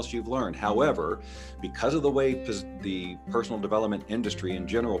anything else you've learned. However, because of the way the personal development industry in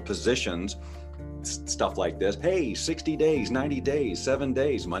general positions stuff like this, hey, 60 days, 90 days, 7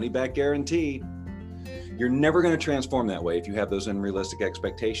 days, money back guarantee, you're never going to transform that way if you have those unrealistic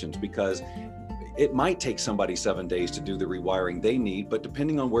expectations, because it might take somebody 7 days to do the rewiring they need, but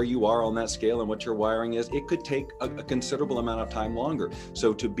depending on where you are on that scale and what your wiring is, it could take a considerable amount of time longer.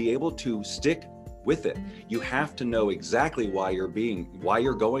 So to be able to stick with it, you have to know exactly why you're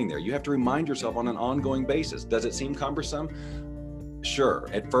going there. You have to remind yourself on an ongoing basis. Does it seem cumbersome? Sure,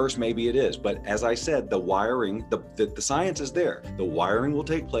 at first maybe it is, but as I said, the wiring, the science is there. The wiring will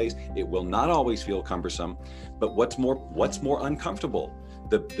take place. It will not always feel cumbersome, but what's more uncomfortable?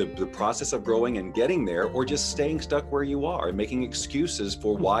 The process of growing and getting there, or just staying stuck where you are and making excuses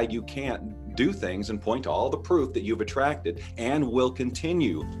for why you can't do things, and point to all the proof that you've attracted and will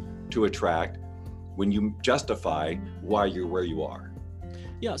continue to attract when you justify why you're where you are.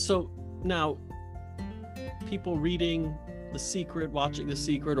 Yeah, so Now, people reading The Secret, watching The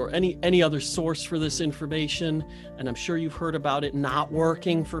Secret, or any other source for this information, and I'm sure you've heard about it not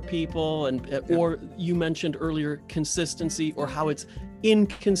working for people, or you mentioned earlier consistency, or how it's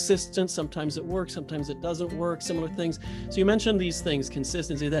inconsistent. Sometimes it works, sometimes it doesn't work, similar things. So you mentioned these things,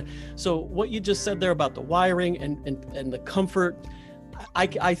 consistency, that. So what you just said there about the wiring and the comfort,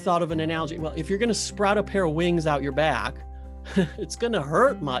 I thought of an analogy. Well, if you're going to sprout a pair of wings out your back, it's going to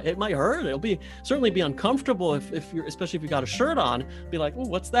hurt. It might hurt. It'll certainly be uncomfortable if you're, especially if you got a shirt on, be like, oh,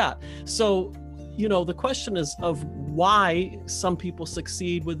 what's that? So, the question is of why some people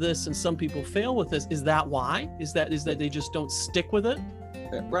succeed with this and some people fail with this. Is that why? Is that they just don't stick with it?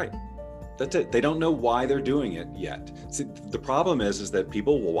 Right. That's it. They don't know why they're doing it yet. See, the problem is that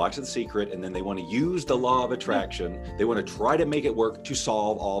people will watch The Secret and then they want to use the law of attraction. They want to try to make it work to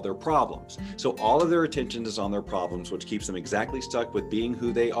solve all their problems. So all of their attention is on their problems, which keeps them exactly stuck with being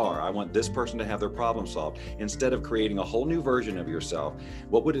who they are. I want this person to have their problem solved. Instead of creating a whole new version of yourself,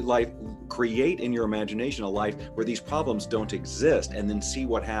 what would life create in your imagination? A life where these problems don't exist, and then see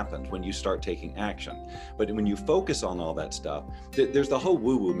what happens when you start taking action. But when you focus on all that stuff, there's the whole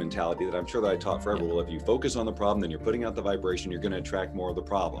woo-woo mentality that I'm sure that I taught forever. Well, if you focus on the problem, then you're putting out the vibration, you're going to attract more of the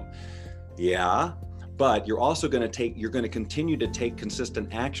problem. Yeah, but you're also going to continue to take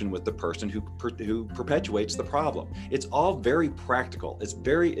consistent action with the person who perpetuates the problem. It's all very practical. It's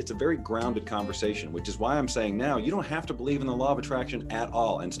a very grounded conversation, which is why I'm saying now you don't have to believe in the law of attraction at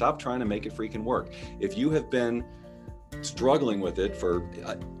all, and stop trying to make it freaking work. If you have been struggling with it for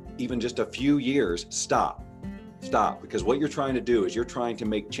even just a few years, stop, because what you're trying to do is you're trying to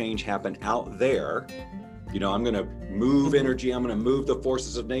make change happen out there. I'm going to move energy, I'm going to move the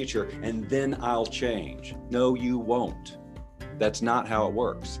forces of nature, and then I'll change. No, you won't. That's not how it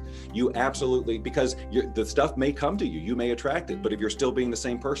works. You absolutely, because the stuff may come to you, you may attract it, but if you're still being the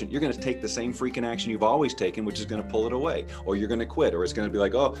same person, you're going to take the same freaking action you've always taken, which is going to pull it away, or you're going to quit, or it's going to be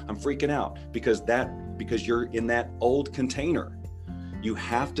like, oh, I'm freaking out, because you're in that old container. You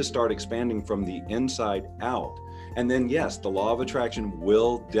have to start expanding from the inside out. And then, yes, the law of attraction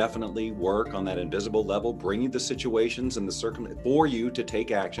will definitely work on that invisible level, bring you the situations and the circumstances for you to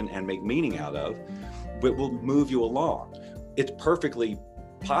take action and make meaning out of, but will move you along. It's perfectly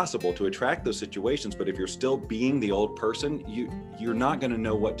possible to attract those situations, but if you're still being the old person, you're not going to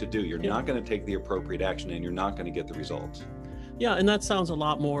know what to do. You're not going to take the appropriate action, and you're not going to get the results. Yeah, and that sounds a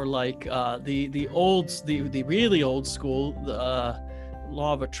lot more like the really old school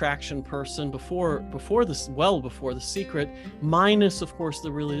law of attraction person before The Secret, minus of course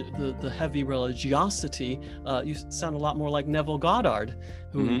the heavy religiosity. You sound a lot more like Neville Goddard,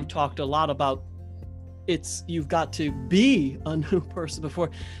 who talked a lot about you've got to be a new person before,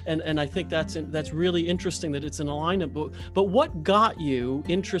 and I think that's really interesting that it's in alignment. But what got you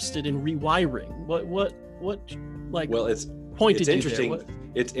interested in rewiring? What like? Well, it's interesting.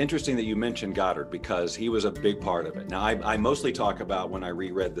 It's interesting that you mentioned Goddard, because he was a big part of it. Now, I mostly talk about when I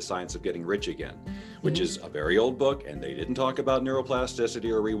reread The Science of Getting Rich Again, which is a very old book, and they didn't talk about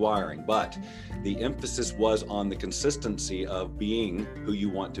neuroplasticity or rewiring, but the emphasis was on the consistency of being who you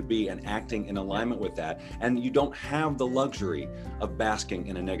want to be and acting in alignment with that. And you don't have the luxury of basking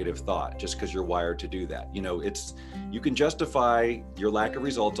in a negative thought just because you're wired to do that. You can justify your lack of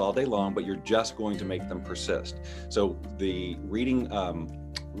results all day long, but you're just going to make them persist. So the reading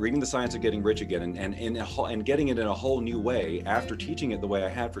The Science of Getting Rich Again and getting it in a whole new way, after teaching it the way I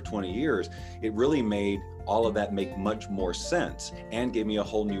had for 20 years, it really made all of that make much more sense and gave me a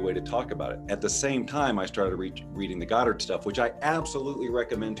whole new way to talk about it. At the same time, I started reading the Goddard stuff, which I absolutely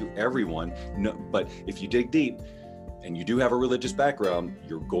recommend to everyone. No, but if you dig deep and you do have a religious background,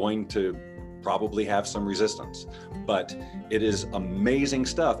 you're going to probably have some resistance, but it is amazing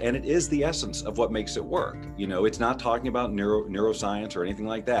stuff, and it is the essence of what makes it work. It's not talking about neuroscience or anything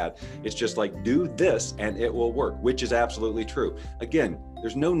like that. It's just like, do this and it will work, which is absolutely true. Again,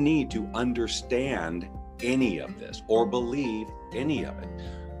 there's no need to understand any of this or believe any of it,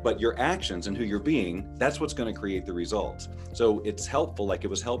 but your actions and who you're being, that's what's going to create the results. So it's helpful, like it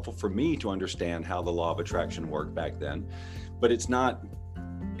was helpful for me to understand how the law of attraction worked back then, but it's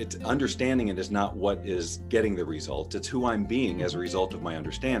understanding it is not what is getting the results. It's who I'm being as a result of my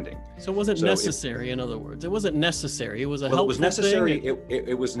understanding. So it wasn't necessary, in other words. It wasn't necessary. It was a helpful it was necessary. thing.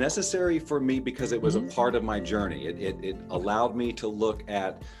 It was necessary for me because it was a part of my journey. It allowed me to look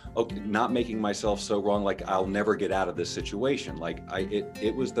at, not making myself so wrong, like I'll never get out of this situation. Like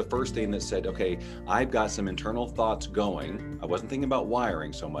it was the first thing that said, okay, I've got some internal thoughts going. I wasn't thinking about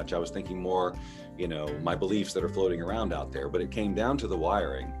wiring so much. I was thinking more, my beliefs that are floating around out there, but it came down to the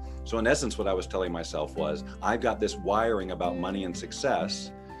wiring. So in essence, what I was telling myself was, I've got this wiring about money and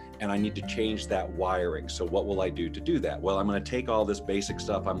success, and I need to change that wiring. So what will I do to do that? Well, I'm going to take all this basic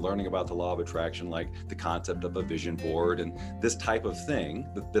stuff I'm learning about the law of attraction, like the concept of a vision board and this type of thing,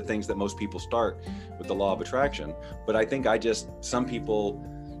 the things that most people start with the law of attraction. But I think some people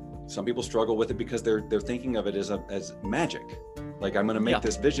struggle with it because they're thinking of it as magic. Like, I'm going to make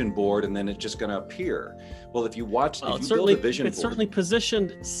this vision board and then it's just going to appear. Well, if you build a vision board, it's certainly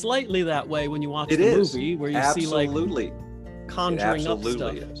positioned slightly that way when you watch the movie, where you see like conjuring up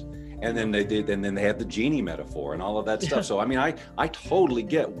stuff. Is. And then they have the genie metaphor and all of that stuff. So I mean, I totally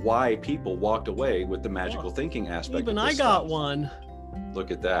get why people walked away with the magical thinking aspect. Even I got one.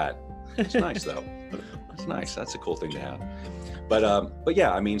 Look at that. It's nice though. That's nice. That's a cool thing to have. But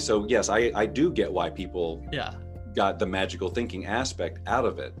yeah, I mean, so yes, I do get why people got the magical thinking aspect out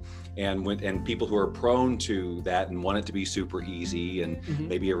of it. And people who are prone to that and want it to be super easy and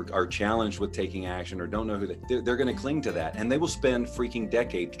maybe are challenged with taking action or don't know they're going to cling to that, and they will spend freaking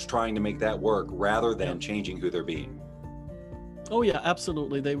decades trying to make that work rather than changing who they're being. Oh yeah,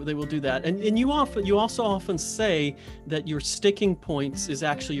 absolutely. They will do that. And you also often say that your sticking points is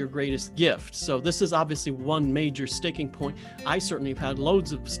actually your greatest gift. So this is obviously one major sticking point. I certainly have had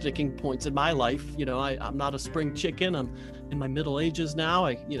loads of sticking points in my life. You know, I'm not a spring chicken. I'm in my middle ages now.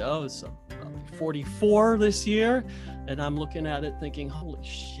 I'll be 44 this year, and I'm looking at it thinking, holy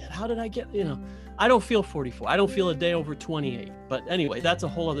shit, how did I get, I don't feel 44. I don't feel a day over 28. But anyway, that's a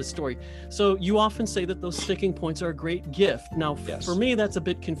whole other story. So you often say that those sticking points are a great gift. Now, for me, that's a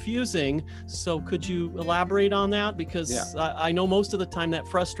bit confusing. So could you elaborate on that? Because I know most of the time that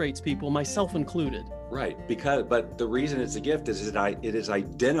frustrates people, myself included. Right. But the reason it's a gift is that it is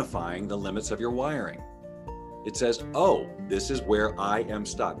identifying the limits of your wiring. It says, oh, this is where I am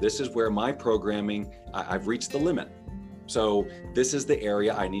stuck. This is where my programming, I've reached the limit. So this is the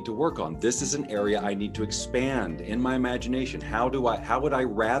area I need to work on. This is an area I need to expand in my imagination. How would I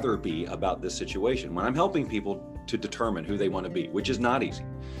rather be about this situation? When I'm helping people to determine who they want to be, which is not easy.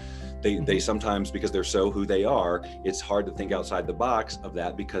 They sometimes, because they're so who they are, it's hard to think outside the box of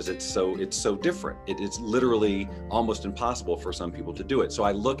that because it's so different. It's literally almost impossible for some people to do it. So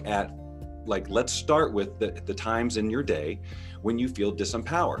I look at, let's start with the times in your day when you feel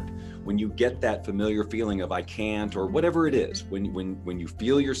disempowered, when you get that familiar feeling of I can't, or whatever it is, when you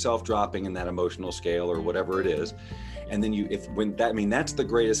feel yourself dropping in that emotional scale or whatever it is. And then that's the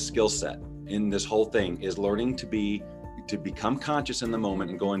greatest skill set in this whole thing, is learning to become conscious in the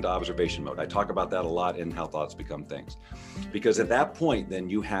moment and go into observation mode. I talk about that a lot in How Thoughts Become Things, because at that point, then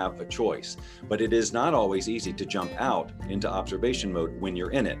you have a choice. But it is not always easy to jump out into observation mode when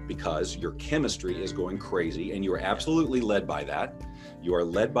you're in it, because your chemistry is going crazy and you are absolutely led by that. You are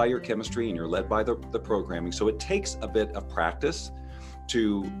led by your chemistry and you're led by the programming. So it takes a bit of practice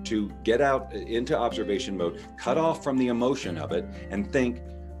to get out into observation mode, cut off from the emotion of it, and think,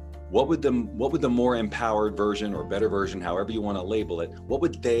 what would the more empowered version or better version, however you want to label it, what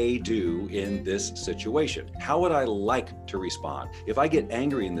would they do in this situation? How would I like to respond? If I get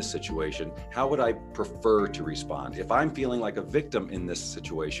angry in this situation, how would I prefer to respond? If I'm feeling like a victim in this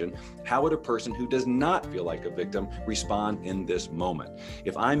situation, how would a person who does not feel like a victim respond in this moment?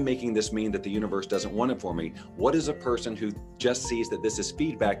 If I'm making this mean that the universe doesn't want it for me, what is a person who just sees that this is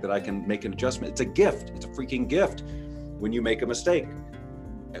feedback that I can make an adjustment? It's a gift. It's a freaking gift. When you make a mistake,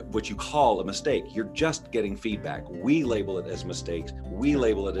 what you call a mistake, you're just getting feedback. We label it as mistakes. We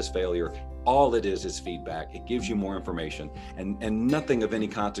label it as failure. All it is feedback. It gives you more information, and nothing of any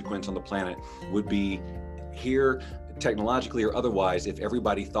consequence on the planet would be here, technologically or otherwise, if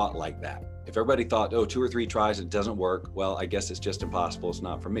everybody thought like that. If everybody thought, 2 or 3 tries, it doesn't work, well, I guess it's just impossible. It's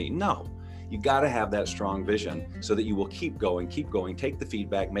not for me. No, you got to have that strong vision so that you will keep going, take the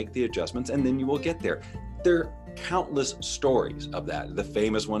feedback, make the adjustments, and then you will get there. There are countless stories of that. The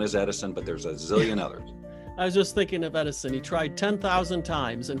famous one is Edison, but there's a zillion others. I was just thinking of Edison. He tried 10,000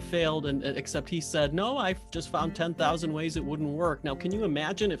 times and failed, except he said, no, I've just found 10,000 ways it wouldn't work. Now, can you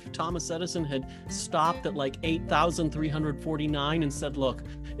imagine if Thomas Edison had stopped at 8,349 and said, look,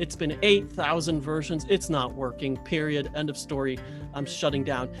 it's been 8,000 versions. It's not working, period. End of story. I'm shutting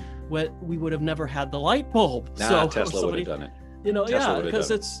down. We would have never had the light bulb. Tesla would have done it.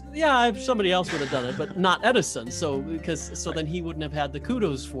 Because somebody else would have done it, but not Edison. So then he wouldn't have had the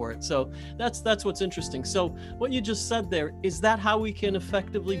kudos for it. So that's what's interesting. So what you just said there, is that how we can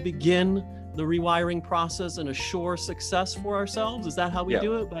effectively begin the rewiring process and assure success for ourselves? Is that how we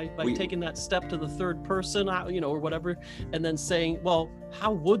do it? By taking that step to the third person, or whatever, and then saying, well,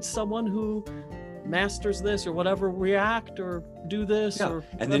 how would someone who masters this or whatever react or do this?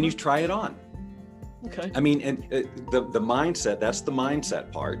 And then you try it on. Okay. I mean, and the mindset, that's the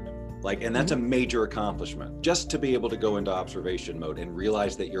mindset part. Like, and that's a major accomplishment, just to be able to go into observation mode and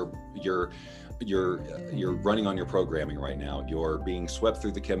realize that you're running on your programming right now. You're being swept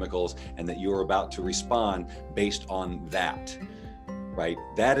through the chemicals, and that you're about to respond based on that, right?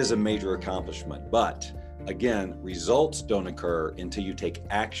 That is a major accomplishment. But again, results don't occur until you take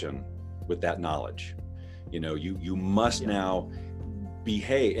action with that knowledge. You know, you must now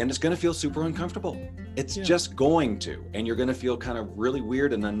behave, and it's going to feel super uncomfortable. It's just going to, and you're going to feel kind of really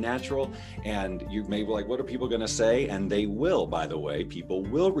weird and unnatural, and you may be like, what are people going to say? And they will, by the way, people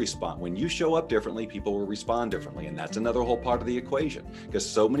will respond. When you show up differently, people will respond differently. And that's another whole part of the equation, because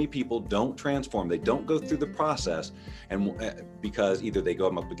so many people don't transform. They don't go through the process, and because either they go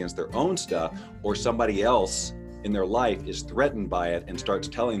up against their own stuff, or somebody else in their life is threatened by it and starts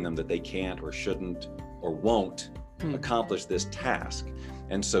telling them that they can't or shouldn't or won't accomplish this task.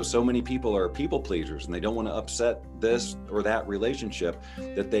 And so many people are people pleasers, and they don't want to upset this or that relationship,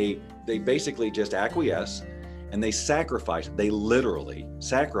 that they basically just acquiesce, and they literally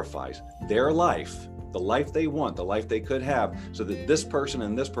sacrifice their life, the life they want, the life they could have, so that this person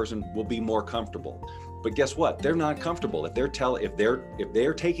and this person will be more comfortable. But guess what? They're not comfortable. If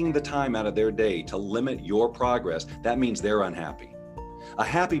they're taking the time out of their day to limit your progress, that means they're unhappy. A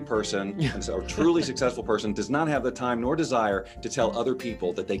happy person, or truly successful person, does not have the time nor desire to tell other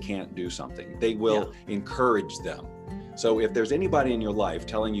people that they can't do something. They will encourage them. So if there's anybody in your life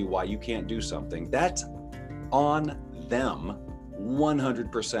telling you why you can't do something, that's on them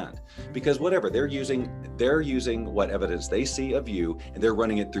 100%. Because whatever, they're using what evidence they see of you, and they're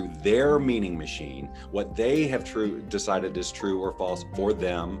running it through their meaning machine, what they have decided is true or false for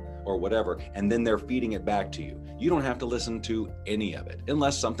them or whatever, and then they're feeding it back to you. You don't have to listen to any of it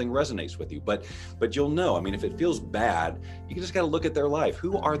unless something resonates with you. But you'll know, I mean, if it feels bad, you just got to look at their life.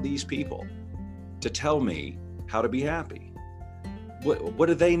 Who are these people to tell me how to be happy? What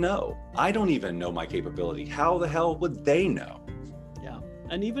do they know? I don't even know my capability. How the hell would they know?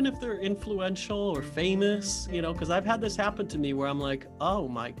 And even if they're influential or famous, you know, because I've had this happen to me where I'm like, oh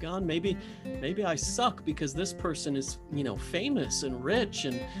my God, maybe I suck because this person is, you know, famous and rich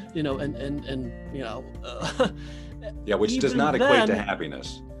and, you know, and you know. Which does not equate to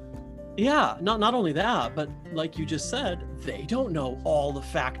happiness. Yeah, not only that, but like you just said, they don't know all the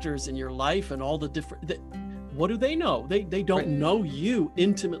factors in your life and all the different. What do they know? They don't know you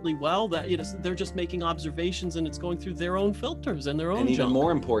intimately well. That they're just making observations, and it's going through their own filters and their own. And even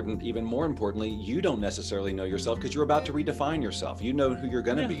more importantly, you don't necessarily know yourself, because you're about to redefine yourself. You know who you're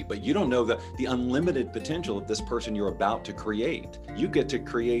going to be, but you don't know the unlimited potential of this person you're about to create. You get to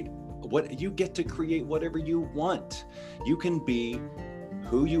create whatever you want. You can be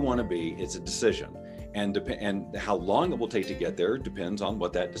who you want to be. It's a decision. And how long it will take to get there depends on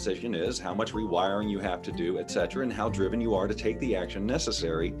what that decision is, how much rewiring you have to do, etc., and how driven you are to take the action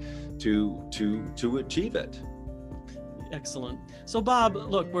necessary to achieve it. Excellent. So Bob,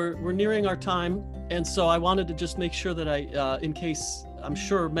 look, we're nearing our time, and so I wanted to just make sure that I, in case I'm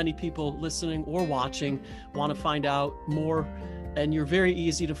sure many people listening or watching want to find out more. And you're very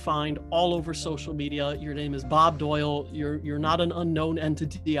easy to find all over social media. Your name is Bob Doyle. You're not an unknown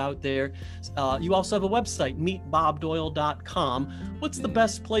entity out there. You also have a website, meetbobdoyle.com. What's the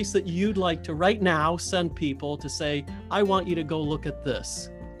best place that you'd like to right now send people to say, I want you to go look at this?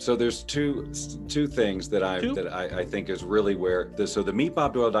 So there's two things that I think is really where so the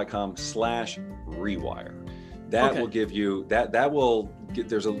meetbobdoyle.com/rewire. That will give you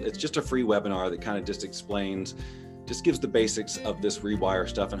it's just a free webinar that kind of just explains, just gives the basics of this rewire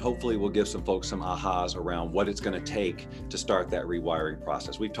stuff, and hopefully we'll give some folks some ahas around what it's going to take to start that rewiring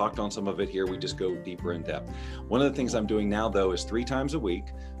process. We've talked on some of it here. We just go deeper in depth. One of the things I'm doing now, though, is 3 times a week,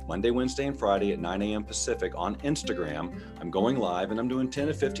 Monday, Wednesday, and Friday at 9 a.m. Pacific on Instagram. I'm going live, and I'm doing 10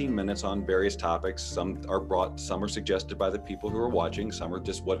 to 15 minutes on various topics. Some are suggested by the people who are watching. Some are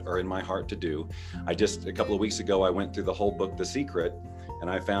just what are in my heart to do. A couple of weeks ago, I went through the whole book, The Secret, and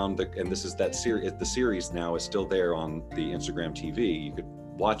I found and this is that series, the series now is still there on the Instagram TV. You could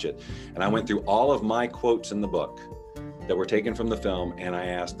watch it. And I went through all of my quotes in the book that were taken from the film, and I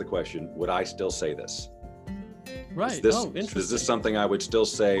asked the question, would I still say this? Right. Interesting. Is this something I would still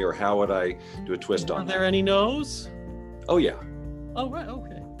say, or how would I do a twist on that? Are there any no's? Oh, yeah. Oh, right.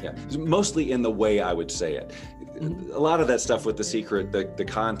 Okay. Yeah. Mostly in the way I would say it. A lot of that stuff with The Secret, the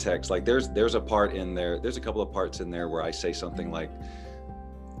context, like there's a part in there, there's a couple of parts in there where I say something like,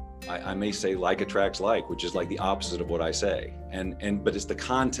 I may say like attracts like, which is like the opposite of what I say. But it's the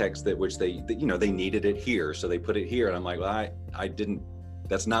context which they needed it here. So they put it here. And I'm like, well, I didn't,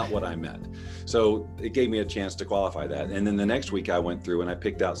 that's not what I meant. So it gave me a chance to qualify that. And then the next week I went through and I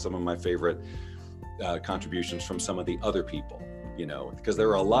picked out some of my favorite contributions from some of the other people. because there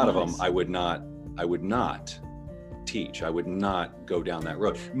are a lot of them Nice. I would not teach. I would not go down that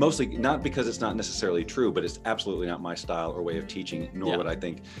road. Mostly not because it's not necessarily true, but it's absolutely not my style or way of teaching, nor would I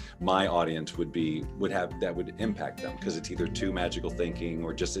think my audience would impact them, because it's either too magical thinking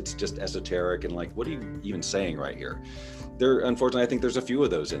or it's just esoteric and like, what are you even saying right here? Unfortunately, I think there's a few of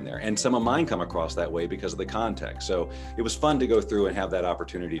those in there, and some of mine come across that way because of the context. So it was fun to go through and have that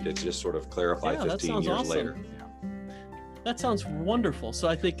opportunity to just sort of clarify 15 years later. Yeah. That sounds wonderful. So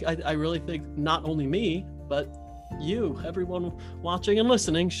I really think not only me, but you, everyone watching and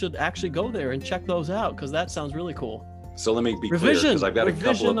listening, should actually go there and check those out, because that sounds really cool. So let me be clear, because I've got a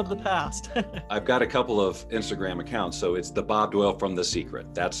couple of the past. I've got a couple of Instagram accounts. So it's the Bob Doyle from The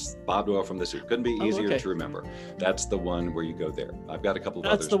Secret. That's Bob Doyle from The Secret. Couldn't be easier to remember. That's the one where you go there. I've got a couple of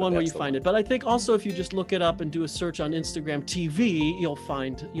others. That's the one where you find it. But I think also if you just look it up and do a search on Instagram TV, you'll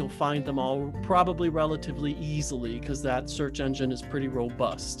find them all probably relatively easily, because that search engine is pretty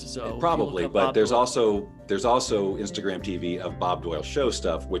robust. So probably, but there's also Instagram TV of Bob Doyle show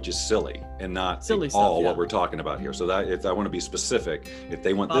stuff, which is silly and not what we're talking about here. So that, if I want to be specific, if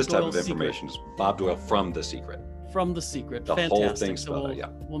they want Bob this type Doyle's of information, it's Bob Doyle from The Secret. From The Secret. The Fantastic. Whole thing spelled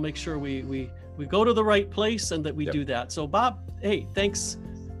out, we'll make sure we go to the right place and that we do that. So Bob, hey, thanks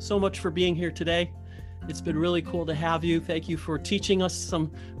so much for being here today. It's been really cool to have you. Thank you for teaching us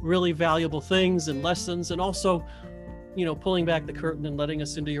some really valuable things and lessons, and also pulling back the curtain and letting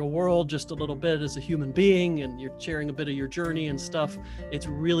us into your world just a little bit as a human being, and you're sharing a bit of your journey and stuff. It's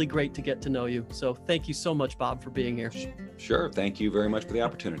really great to get to know you. So thank you so much, Bob, for being here. Sure. Thank you very much for the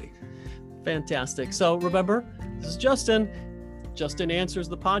opportunity. Fantastic. So remember, this is Justin. Justin Answers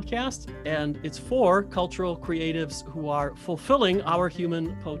the podcast, and it's for cultural creatives who are fulfilling our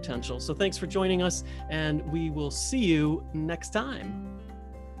human potential. So thanks for joining us, and we will see you next time.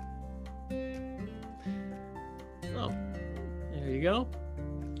 Oh, there you go.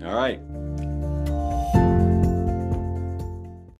 All right.